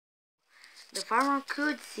The farmer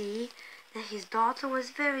could see that his daughter was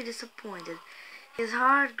very disappointed. His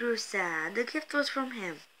heart grew sad. The gift was from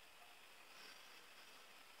him.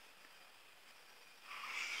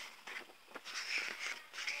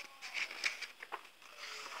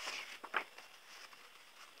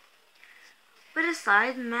 With a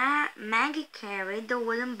sigh, Maggie carried the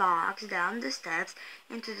wooden box down the steps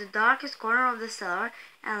into the darkest corner of the cellar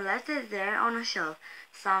and left it there on a shelf.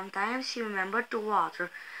 Sometimes she remembered to water,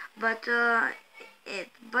 but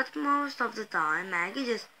most of the time Maggie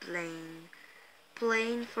just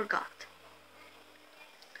plain forgot.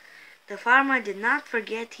 The farmer did not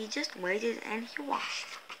forget. He just waited and he watched.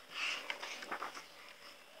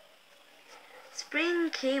 Spring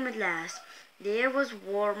came at last. The air was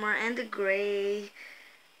warmer and the gray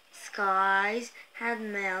skies had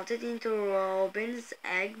melted into Robin's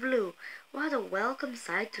egg blue. What a welcome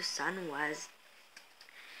sight the sun was.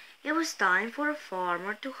 It was time for the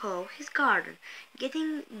farmer to hoe his garden,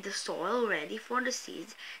 getting the soil ready for the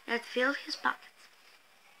seeds that filled his pockets.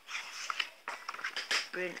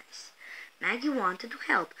 Very nice. Maggie wanted to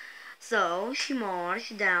help, so she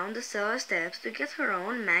marched down the cellar steps to get her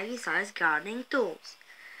own Maggie-sized gardening tools.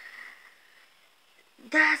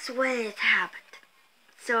 That's when it happened.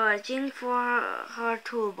 Searching for her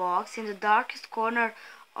toolbox in the darkest corner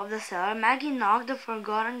of the cellar, Maggie knocked the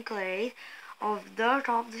forgotten crate of dirt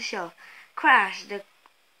off the shelf. Crash! The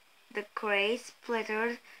crate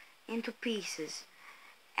splintered into pieces,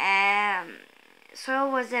 and soil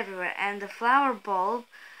was everywhere, and the flower bulb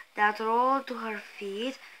that rolled to her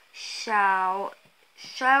feet showed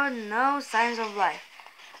no signs of life.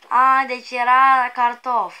 Ah, de c'era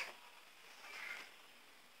cartof.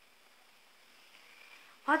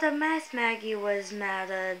 What a mess! Maggie was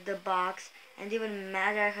mad at the box and even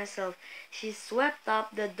madder at herself. She swept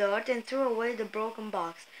up the dirt and threw away the broken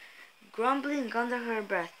box, grumbling under her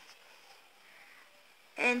breath.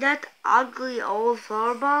 And that ugly old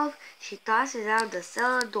flower bulb, she tossed it out the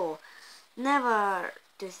cellar door, never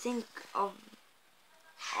to think of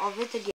it again.